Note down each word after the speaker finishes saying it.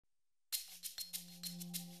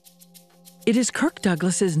It is Kirk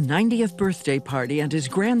Douglas's 90th birthday party, and his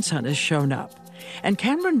grandson has shown up. And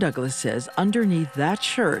Cameron Douglas says underneath that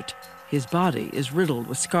shirt, his body is riddled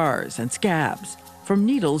with scars and scabs from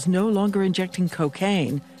needles no longer injecting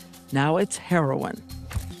cocaine. Now it's heroin.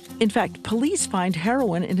 In fact, police find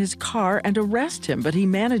heroin in his car and arrest him, but he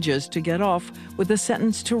manages to get off with a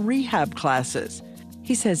sentence to rehab classes.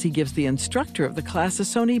 He says he gives the instructor of the class a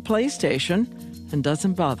Sony PlayStation and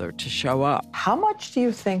doesn't bother to show up. How much do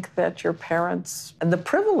you think that your parents and the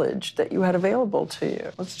privilege that you had available to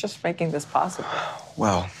you was just making this possible?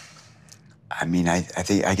 Well, I mean, I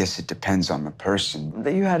guess it depends on the person.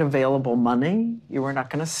 That you had available money, you were not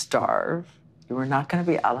going to starve, you were not going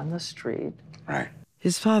to be out on the street. Right.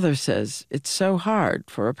 His father says it's so hard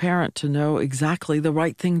for a parent to know exactly the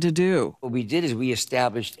right thing to do. What we did is we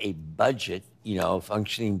established a budget, a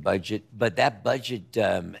functioning budget, but that budget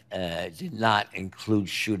did not include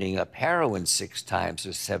shooting up heroin 6 times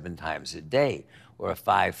or 7 times a day, or a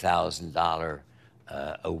 $5,000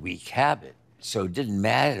 a week habit. So it didn't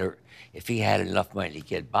matter if he had enough money to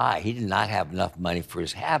get by. He did not have enough money for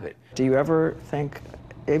his habit. Do you ever think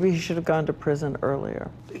maybe he should have gone to prison earlier?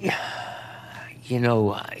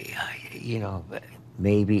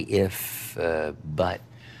 Maybe if, but,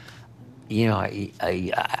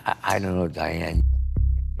 I don't know, Diane.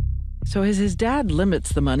 So as his dad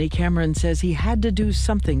limits the money, Cameron says he had to do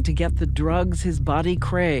something to get the drugs his body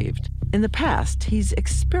craved. In the past, he's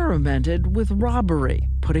experimented with robbery,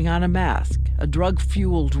 putting on a mask, a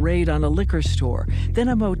drug-fueled raid on a liquor store, then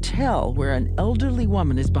a motel where an elderly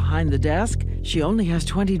woman is behind the desk. She only has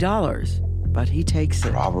 $20, but he takes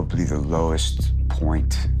it. Probably the lowest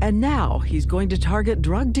point. And now he's going to target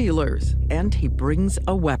drug dealers, and he brings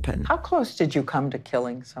a weapon. How close did you come to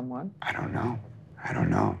killing someone? I don't know.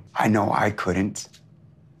 I know I couldn't,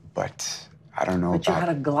 but I don't know. But you had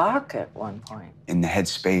a Glock at one point. In the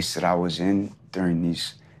headspace that I was in during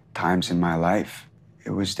these times in my life,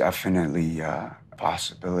 it was definitely a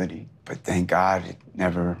possibility. But thank God it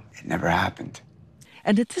never happened.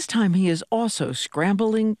 And at this time, he is also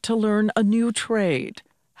scrambling to learn a new trade.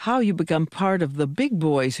 How you become part of the big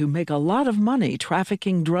boys who make a lot of money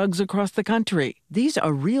trafficking drugs across the country. These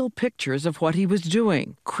are real pictures of what he was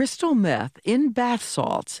doing. Crystal meth in bath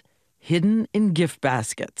salts, hidden in gift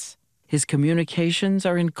baskets. His communications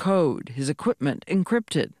are in code, his equipment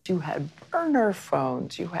encrypted. You had burner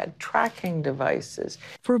phones, you had tracking devices.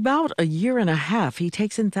 For about a year and a half, he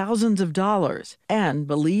takes in thousands of dollars and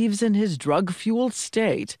believes in his drug-fueled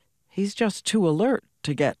state. He's just too alert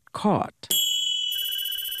to get caught.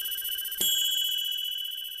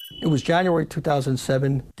 It was January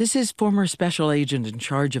 2007. This is former special agent in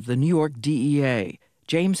charge of the New York DEA,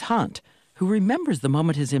 James Hunt, who remembers the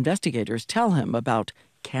moment his investigators tell him about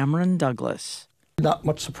Cameron Douglas. Not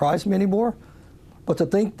much surprised me anymore, but to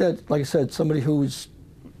think that, like I said, somebody who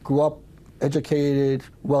grew up, educated,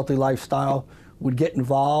 wealthy lifestyle would get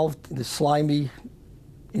involved in the slimy,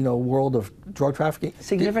 world of drug trafficking.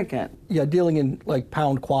 Significant. Dealing in like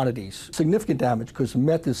pound quantities. Significant damage because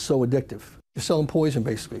meth is so addictive. You're selling poison,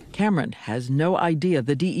 basically. Cameron has no idea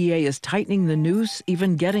the DEA is tightening the noose,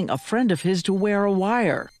 even getting a friend of his to wear a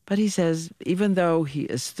wire. But he says even though he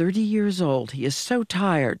is 30 years old, he is so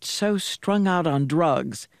tired, so strung out on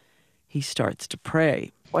drugs, he starts to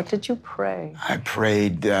pray. What did you pray? I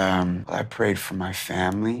prayed for my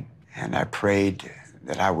family, and I prayed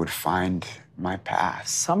that I would find my path.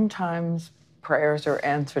 Sometimes prayers are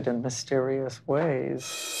answered in mysterious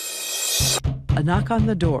ways. A knock on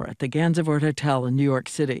the door at the Gansevoort Hotel in New York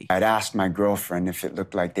City. I'd asked my girlfriend if it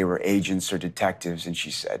looked like they were agents or detectives, and she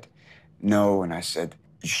said no. And I said,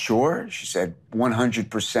 "You sure?" She said,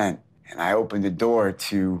 100%. And I opened the door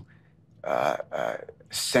to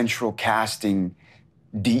central casting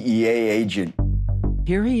DEA agent.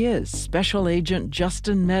 Here he is, Special Agent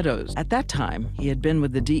Justin Meadows. At that time, he had been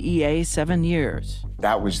with the DEA 7 years.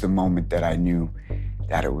 That was the moment that I knew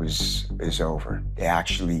that it was over. They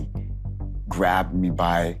actually grabbed me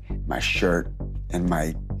by my shirt and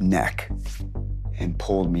my neck and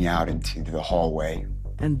pulled me out into the hallway.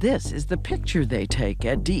 And this is the picture they take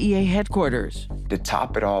at DEA headquarters. To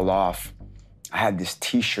top it all off, I had this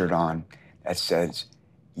T-shirt on that says,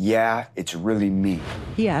 "Yeah, it's really me."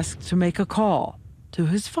 He asks to make a call to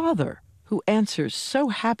his father, who answers so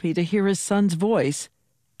happy to hear his son's voice.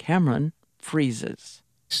 Cameron freezes.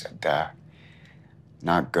 He said,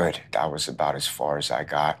 "Not good." That was about as far as I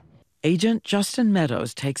got. Agent Justin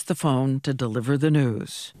Meadows takes the phone to deliver the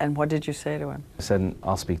news. And what did you say to him? I said,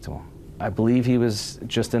 "I'll speak to him." I believe he was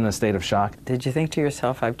just in a state of shock. Did you think to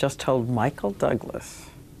yourself, I've just told Michael Douglas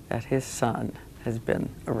that his son has been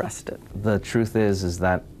arrested? The truth is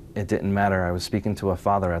that it didn't matter. I was speaking to a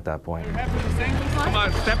father at that point. Come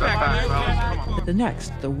on, step back. Come on. The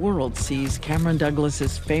next, the world sees Cameron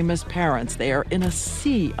Douglas's famous parents. They are in a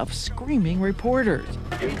sea of screaming reporters.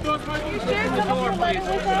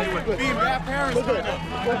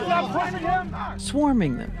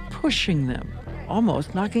 Swarming them, pushing them,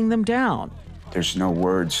 almost knocking them down. There's no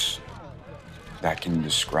words that can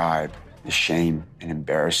describe the shame and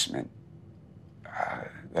embarrassment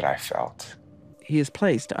that I felt. He is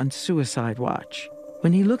placed on suicide watch.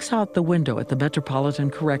 When he looks out the window at the Metropolitan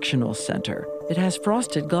Correctional Center, it has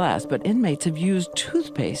frosted glass, but inmates have used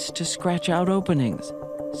toothpaste to scratch out openings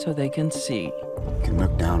so they can see. You can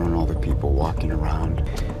look down on all the people walking around.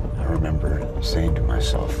 I remember saying to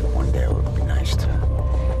myself, one day it would be nice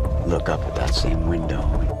to look up at that same window.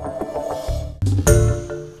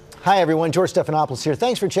 Hi everyone, George Stephanopoulos here.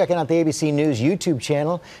 Thanks for checking out the ABC News YouTube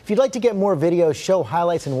channel. If you'd like to get more videos, show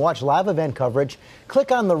highlights, and watch live event coverage,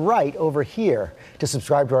 click on the right over here to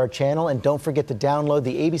subscribe to our channel, and don't forget to download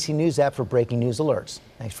the ABC News app for breaking news alerts.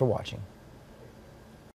 Thanks for watching.